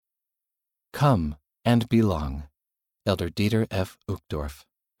Come and belong. Elder Dieter F. Uchtdorf.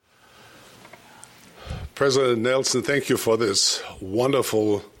 President Nelson, thank you for this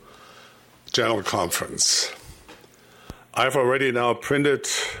wonderful General Conference. I've already now printed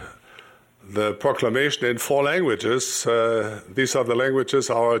the proclamation in 4 languages. These are the languages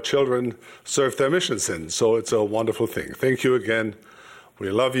our children serve their missions in, so it's a wonderful thing. Thank you again. We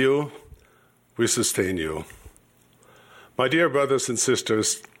love you. We sustain you. My dear brothers and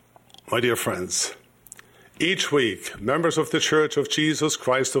sisters, my dear friends, each week, members of the Church of Jesus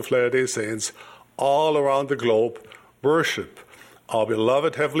Christ of Latter-day Saints all around the globe worship our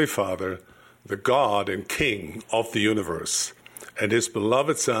beloved Heavenly Father, the God and King of the universe, and His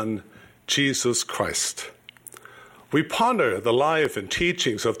beloved Son, Jesus Christ. We ponder the life and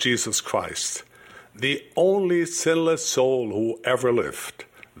teachings of Jesus Christ, the only sinless soul who ever lived,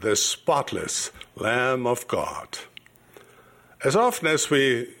 the spotless Lamb of God. As often as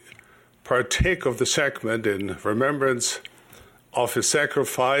we partake of the sacrament in remembrance of His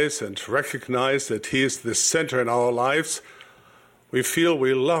sacrifice and recognize that He is the center in our lives, we feel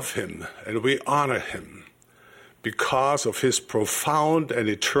we love Him and we honor Him because of His profound and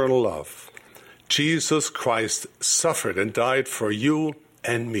eternal love. Jesus Christ suffered and died for you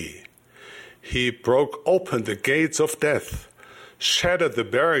and me. He broke open the gates of death, shattered the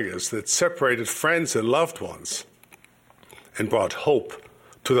barriers that separated friends and loved ones, and brought hope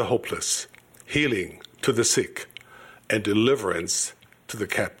to the hopeless, healing to the sick, and deliverance to the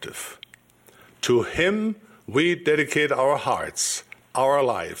captive. To Him we dedicate our hearts, our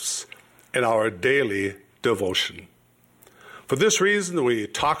lives, and our daily devotion. For this reason, we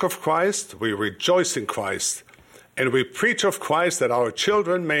talk of Christ, we rejoice in Christ, and we preach of Christ that our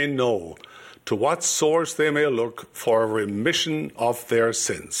children may know to what source they may look for a remission of their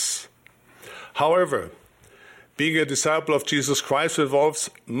sins. However, being a disciple of Jesus Christ involves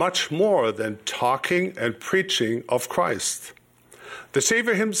much more than talking and preaching of Christ. The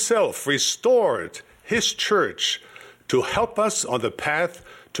Savior Himself restored His church to help us on the path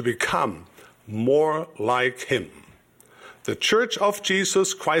to become more like Him. The Church of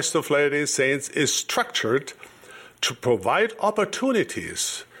Jesus Christ of Latter-day Saints is structured to provide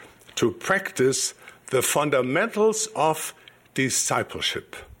opportunities to practice the fundamentals of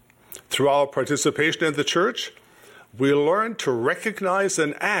discipleship. Through our participation in the Church, we learn to recognize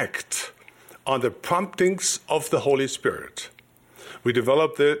and act on the promptings of the Holy Spirit. We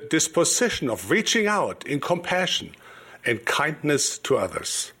develop the disposition of reaching out in compassion and kindness to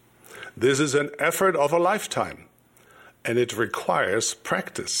others. This is an effort of a lifetime, and it requires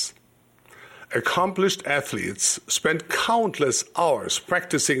practice. Accomplished athletes spend countless hours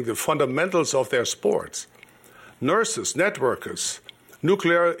practicing the fundamentals of their sports. Nurses, networkers,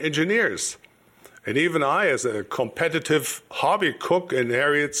 nuclear engineers, and even I, as a competitive hobby cook in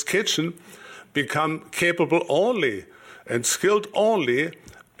Harriet's kitchen, become capable only and skilled only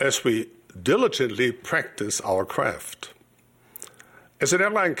as we diligently practice our craft. As an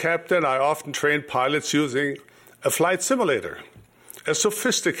airline captain, I often train pilots using a flight simulator, a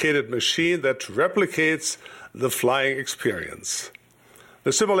sophisticated machine that replicates the flying experience.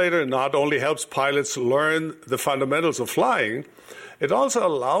 The simulator not only helps pilots learn the fundamentals of flying, it also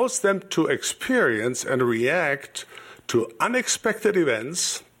allows them to experience and react to unexpected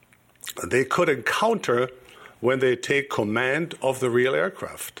events they could encounter when they take command of the real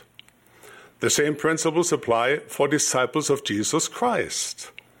aircraft. The same principles apply for disciples of Jesus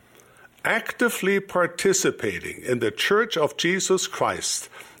Christ. Actively participating in the Church of Jesus Christ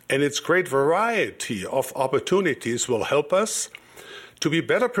and its great variety of opportunities will help us to be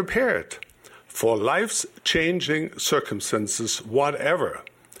better prepared for life's changing circumstances, whatever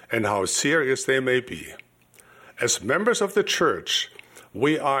and how serious they may be. As members of the Church,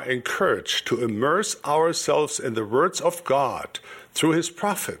 we are encouraged to immerse ourselves in the words of God through His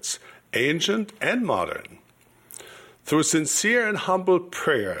prophets, ancient and modern. Through sincere and humble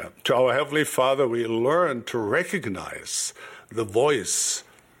prayer to our Heavenly Father, we learn to recognize the voice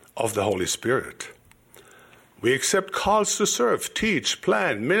of the Holy Spirit. We accept calls to serve, teach,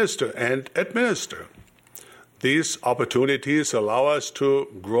 plan, minister, and administer. These opportunities allow us to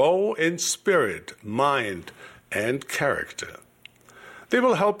grow in spirit, mind, and character. They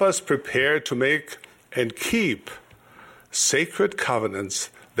will help us prepare to make and keep sacred covenants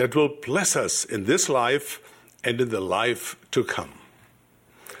that will bless us in this life and in the life to come.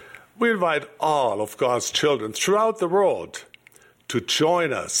 We invite all of God's children throughout the world to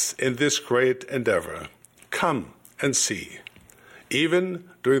join us in this great endeavor. Come and see. Even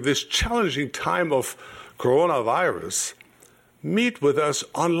during this challenging time of coronavirus, meet with us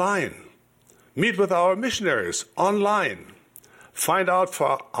online. Meet with our missionaries online. Find out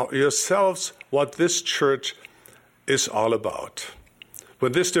for yourselves what this church is all about.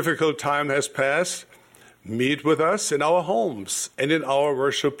 When this difficult time has passed, meet with us in our homes and in our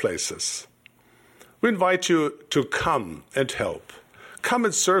worship places. We invite you to come and help. Come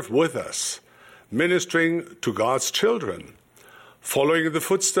and serve with us, ministering to God's children, following in the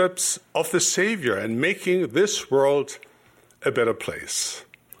footsteps of the Savior and making this world a better place.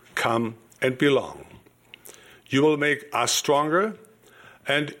 Come and belong. You will make us stronger,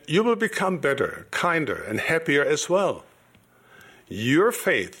 and you will become better, kinder, and happier as well. Your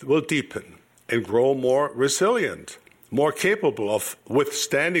faith will deepen and grow more resilient, more capable of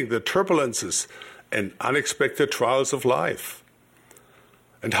withstanding the turbulences and unexpected trials of life.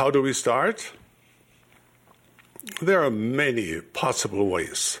 And how do we start? There are many possible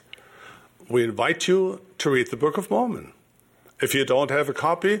ways. We invite you to read the Book of Mormon. If you don't have a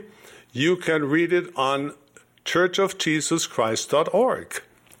copy, you can read it on churchofjesuschrist.org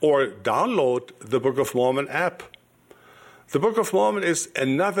or download the Book of Mormon app. The Book of Mormon is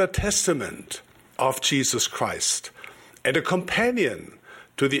another testament of Jesus Christ and a companion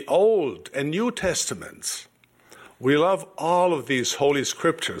to the Old and New Testaments. We love all of these holy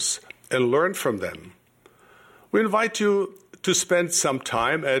scriptures and learn from them. We invite you to spend some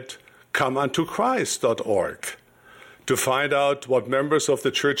time at comeuntochrist.org to find out what members of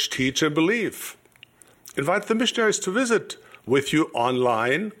the church teach and believe. Invite the missionaries to visit with you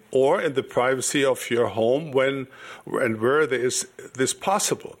online or in the privacy of your home when and where there is this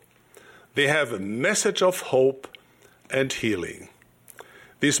possible. They have a message of hope and healing.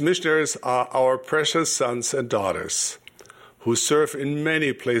 These missionaries are our precious sons and daughters who serve in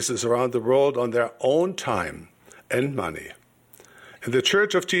many places around the world on their own time and money. In the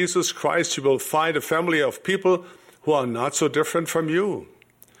Church of Jesus Christ, you will find a family of people who are not so different from you.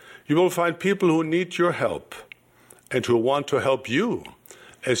 You will find people who need your help and who want to help you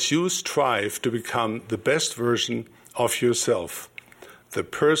as you strive to become the best version of yourself, the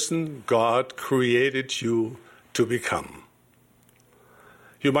person God created you to become.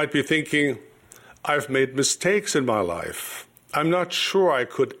 You might be thinking, I've made mistakes in my life. I'm not sure I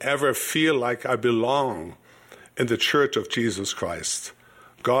could ever feel like I belong in the Church of Jesus Christ.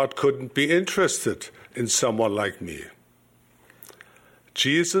 God couldn't be interested in someone like me.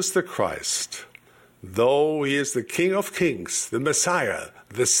 Jesus the Christ, though he is the King of Kings, the Messiah,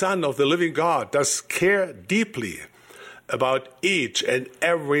 the Son of the living God, does care deeply about each and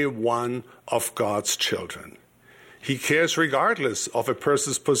every one of God's children. He cares regardless of a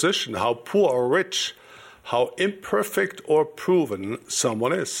person's position, how poor or rich, how imperfect or proven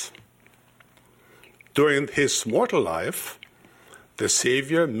someone is. During his mortal life, the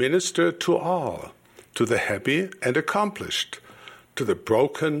Savior ministered to all, to the happy and accomplished, to the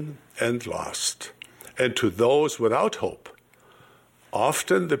broken and lost, and to those without hope.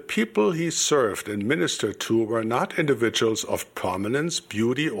 Often the people he served and ministered to were not individuals of prominence,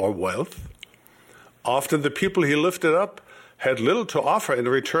 beauty, or wealth. Often the people he lifted up had little to offer in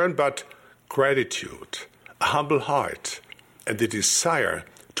return but gratitude, a humble heart, and the desire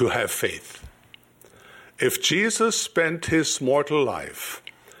to have faith. If Jesus spent his mortal life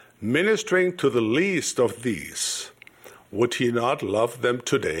ministering to the least of these, would he not love them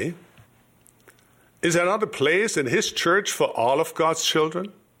today? Is there not a place in his church for all of God's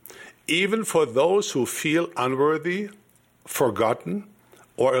children, even for those who feel unworthy, forgotten,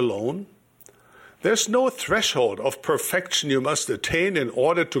 or alone? There's no threshold of perfection you must attain in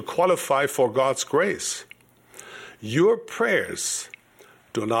order to qualify for God's grace. Your prayers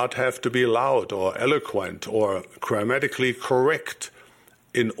do not have to be loud or eloquent or grammatically correct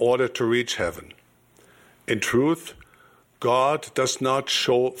in order to reach heaven. In truth, God does not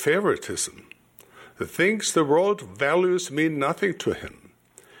show favoritism. The things the world values mean nothing to him.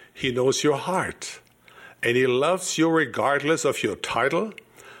 He knows your heart, and he loves you regardless of your title,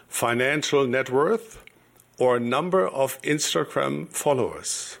 financial net worth, or number of Instagram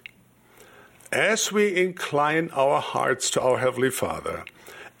followers. As we incline our hearts to our Heavenly Father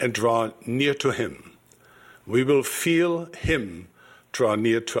and draw near to him, we will feel him draw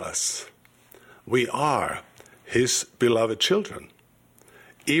near to us. We are his beloved children.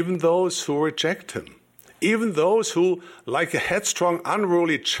 Even those who reject him, even those who, like a headstrong,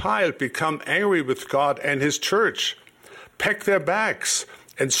 unruly child, become angry with God and his church, pack their bags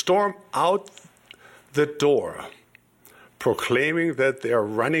and storm out the door, proclaiming that they are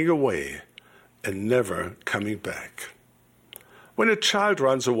running away and never coming back. When a child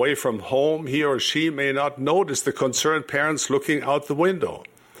runs away from home, he or she may not notice the concerned parents looking out the window.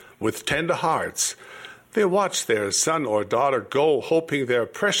 With tender hearts, they watch their son or daughter go, hoping their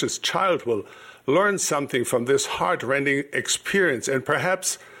precious child will learn something from this heart-rending experience, and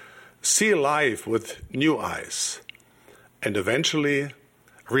perhaps see life with new eyes, and eventually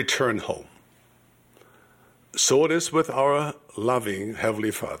return home. So it is with our loving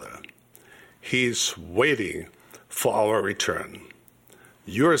Heavenly Father. He's waiting for our return.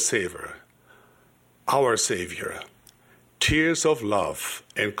 Your Savior, our Savior, tears of love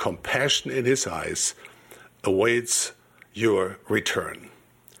and compassion in his eyes, awaits your return.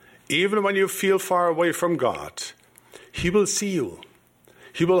 Even when you feel far away from God, he will see you.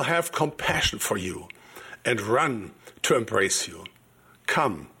 He will have compassion for you and run to embrace you.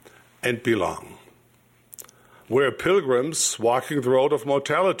 Come and belong. We're pilgrims walking the road of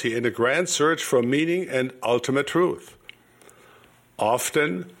mortality in a grand search for meaning and ultimate truth.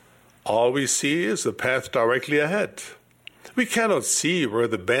 Often, all we see is the path directly ahead. We cannot see where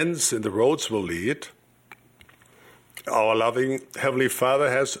the bends in the roads will lead. Our loving Heavenly Father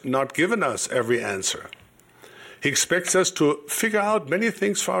has not given us every answer. He expects us to figure out many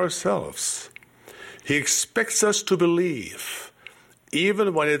things for ourselves. He expects us to believe,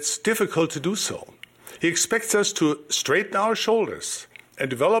 even when it's difficult to do so. He expects us to straighten our shoulders and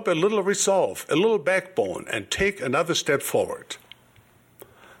develop a little resolve, a little backbone, and take another step forward.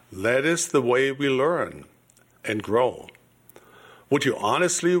 That is the way we learn and grow. Would you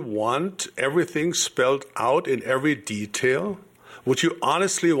honestly want everything spelled out in every detail? Would you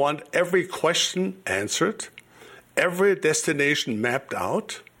honestly want every question answered? Every destination mapped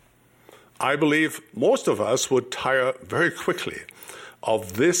out? I believe most of us would tire very quickly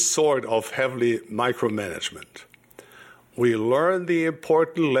of this sort of heavenly micromanagement. We learn the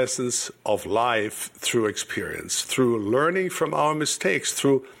important lessons of life through experience, through learning from our mistakes,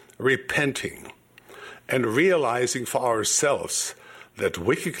 through repenting, and realizing for ourselves that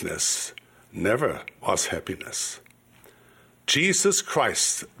wickedness never was happiness. Jesus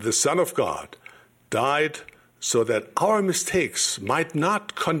Christ, the Son of God, died so that our mistakes might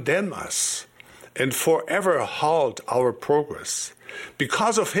not condemn us and forever halt our progress.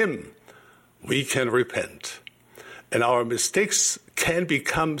 Because of him, we can repent, and our mistakes can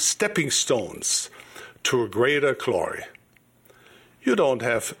become stepping stones to a greater glory. You don't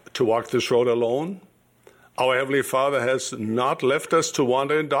have to walk this road alone. Our Heavenly Father has not left us to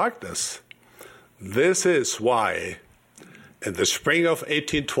wander in darkness. This is why, in the spring of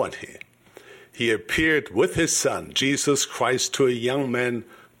 1820, he appeared with his son, Jesus Christ, to a young man,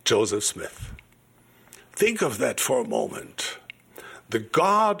 Joseph Smith. Think of that for a moment. The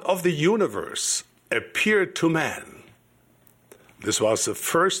God of the universe appeared to man. This was the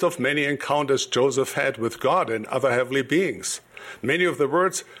first of many encounters Joseph had with God and other heavenly beings. Many of the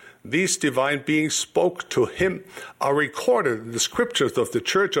words these divine beings spoke to him are recorded in the scriptures of the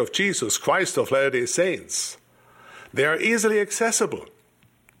Church of Jesus Christ of Latter-day Saints. They are easily accessible.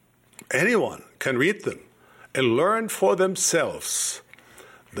 Anyone can read them and learn for themselves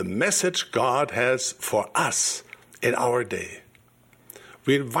the message God has for us in our day.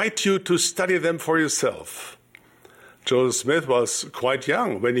 We invite you to study them for yourself. Joseph Smith was quite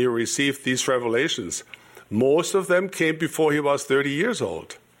young when he received these revelations. Most of them came before he was 30 years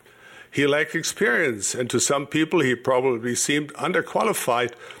old. He lacked experience, and to some people he probably seemed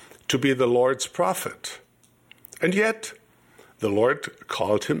underqualified to be the Lord's prophet. And yet, the Lord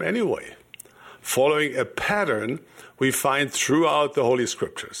called him anyway, following a pattern we find throughout the Holy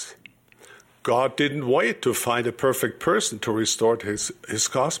Scriptures. God didn't wait to find a perfect person to restore his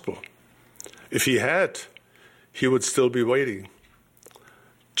gospel. If he had, he would still be waiting.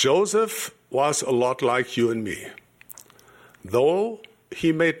 Joseph was a lot like you and me. Though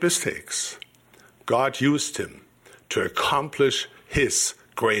he made mistakes, God used him to accomplish his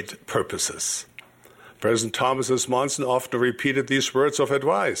great purposes. President Thomas S. Monson often repeated these words of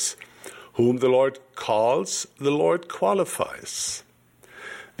advice: whom the Lord calls, the Lord qualifies.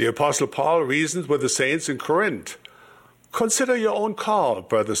 The Apostle Paul reasoned with the saints in Corinth. Consider your own call,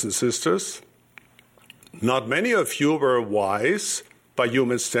 brothers and sisters. Not many of you were wise by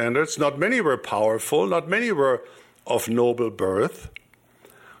human standards. Not many were powerful. Not many were of noble birth.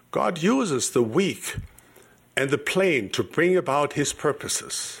 God uses the weak and the plain to bring about his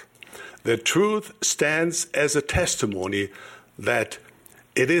purposes. The truth stands as a testimony that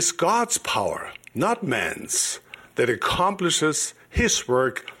it is God's power, not man's, that accomplishes his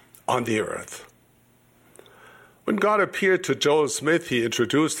work on the earth. When God appeared to Joseph Smith, he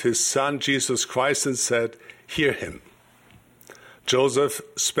introduced his son, Jesus Christ, and said, "Hear him." Joseph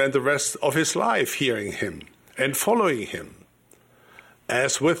spent the rest of his life hearing him and following him.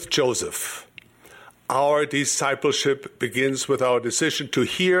 As with Joseph, our discipleship begins with our decision to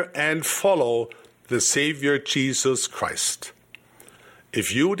hear and follow the Savior Jesus Christ.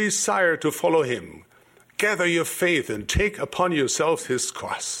 If you desire to follow him, gather your faith and take upon yourselves his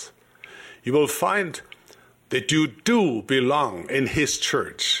cross. You will find that you do belong in his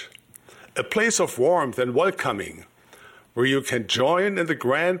church, a place of warmth and welcoming, where you can join in the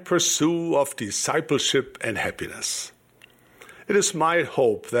grand pursuit of discipleship and happiness. It is my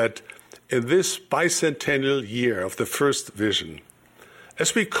hope that in this bicentennial year of the first vision,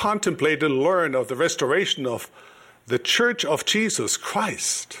 as we contemplate and learn of the restoration of the Church of Jesus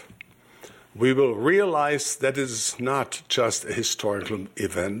Christ, we will realize that it is not just a historical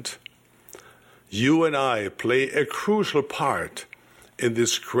event. You and I play a crucial part in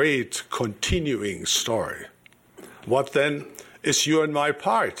this great continuing story. What then is your and my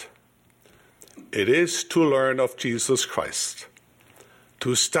part? It is to learn of Jesus Christ,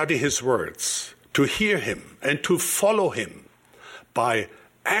 to study his words, to hear him, and to follow him by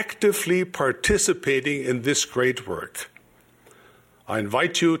actively participating in this great work. I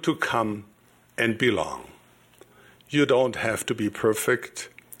invite you to come and belong. You don't have to be perfect.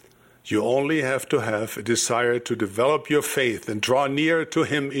 You only have to have a desire to develop your faith and draw near to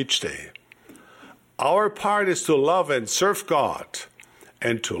him each day. Our part is to love and serve God,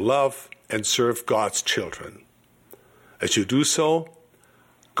 and to love and serve God's children. As you do so,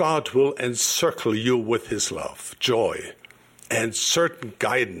 God will encircle you with his love, joy, and certain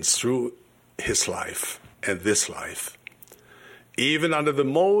guidance through his life and this life, even under the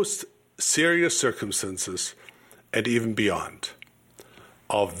most serious circumstances and even beyond.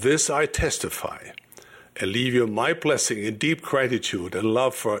 Of this I testify and leave you my blessing in deep gratitude and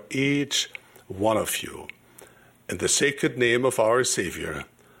love for each one of you. In the sacred name of our Savior,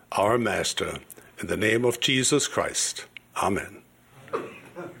 our Master, in the name of Jesus Christ. Amen.